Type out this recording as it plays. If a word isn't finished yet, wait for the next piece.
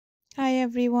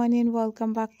everyone and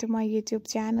welcome back to my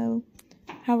YouTube channel.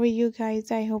 How are you guys?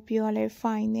 I hope you all are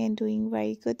fine and doing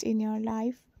very good in your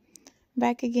life.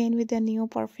 Back again with the new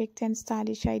perfect and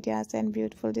stylish ideas and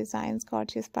beautiful designs,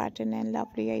 gorgeous pattern and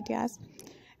lovely ideas.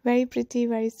 Very pretty,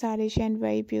 very stylish and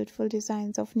very beautiful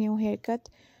designs of new haircut,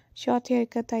 short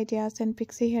haircut ideas and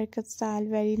pixie haircut style.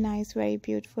 Very nice, very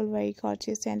beautiful, very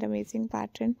gorgeous and amazing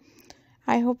pattern.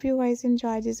 I hope you guys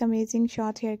enjoy this amazing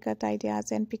short haircut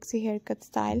ideas and pixie haircut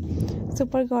style.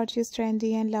 Super gorgeous,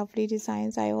 trendy and lovely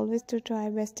designs. I always do try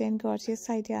best and gorgeous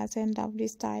ideas and lovely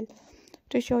style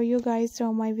to show you guys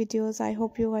through my videos. I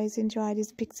hope you guys enjoy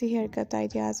this pixie haircut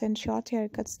ideas and short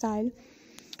haircut style.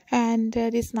 And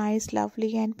this nice,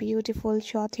 lovely and beautiful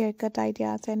short haircut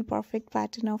ideas and perfect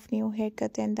pattern of new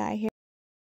haircut and dye hair.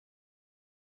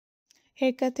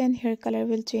 Haircut and hair color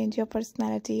will change your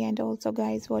personality and also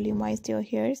guys volumize your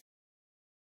hairs.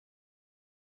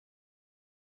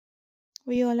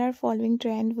 We all are following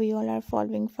trend, we all are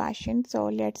following fashion. So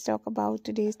let's talk about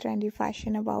today's trendy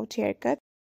fashion about haircut.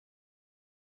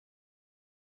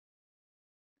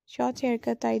 Short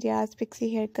haircut ideas,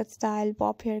 pixie haircut style,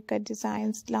 bob haircut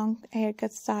designs, long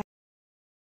haircut style.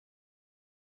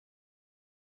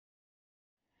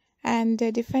 And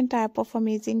different type of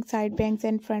amazing side bangs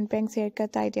and front bangs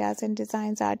haircut ideas and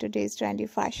designs are today's trendy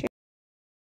fashion.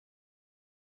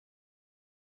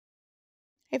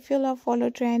 If you love follow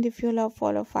trend, if you love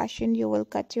follow fashion, you will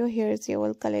cut your hairs, you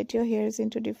will color your hairs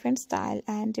into different style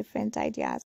and different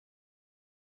ideas.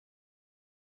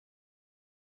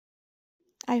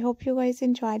 I hope you guys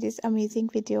enjoy this amazing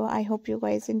video. I hope you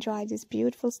guys enjoy this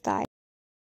beautiful style.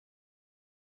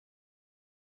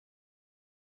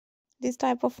 This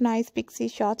type of nice pixie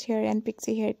short hair and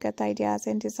pixie haircut ideas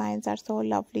and designs are so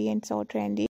lovely and so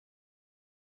trendy.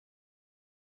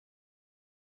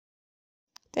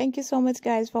 Thank you so much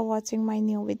guys for watching my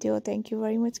new video. Thank you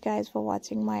very much guys for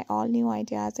watching my all new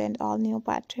ideas and all new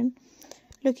pattern.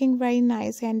 Looking very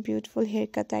nice and beautiful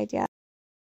haircut ideas.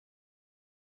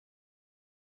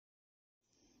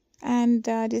 And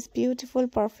this beautiful,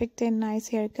 perfect and nice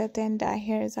haircut and dye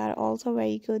hairs are also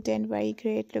very good and very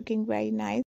great. Looking very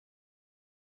nice.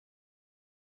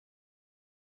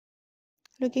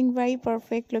 Looking very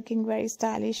perfect, looking very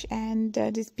stylish, and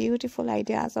these beautiful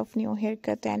ideas of new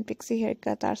haircut and pixie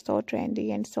haircut are so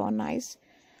trendy and so nice.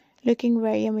 Looking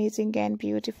very amazing and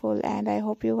beautiful, and I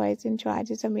hope you guys enjoy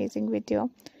this amazing video.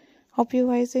 Hope you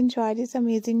guys enjoy this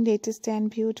amazing latest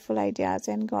and beautiful ideas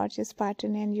and gorgeous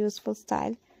pattern and useful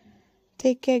style.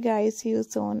 Take care guys, see you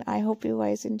soon. I hope you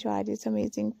guys enjoy this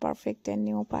amazing, perfect and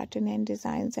new pattern and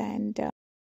designs. And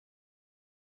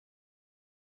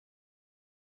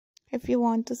if you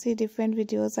want to see different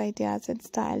videos, ideas and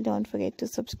style, don't forget to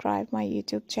subscribe my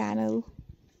YouTube channel.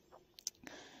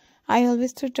 I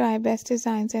always try best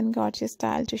designs and gorgeous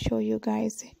style to show you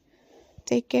guys.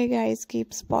 Take care guys,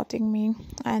 keep supporting me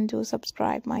and do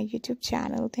subscribe my YouTube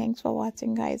channel. Thanks for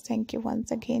watching guys. Thank you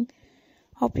once again.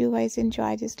 Hope you guys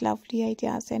enjoy these lovely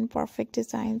ideas and perfect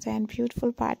designs and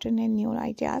beautiful pattern and new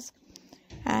ideas.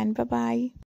 And bye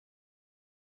bye.